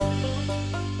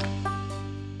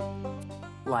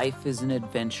Life is an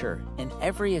adventure, and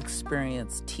every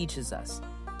experience teaches us.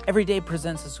 Every day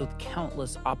presents us with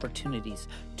countless opportunities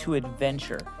to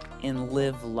adventure and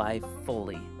live life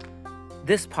fully.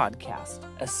 This podcast,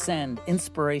 Ascend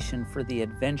Inspiration for the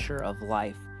Adventure of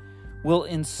Life, will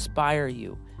inspire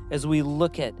you as we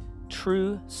look at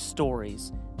true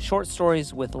stories, short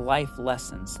stories with life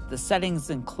lessons. The settings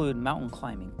include mountain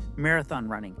climbing, marathon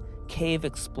running, cave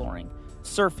exploring,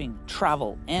 surfing,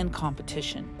 travel, and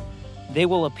competition. They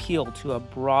will appeal to a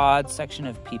broad section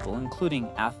of people, including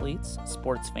athletes,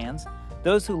 sports fans,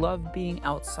 those who love being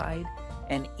outside,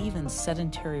 and even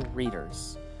sedentary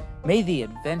readers. May the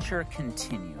adventure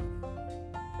continue.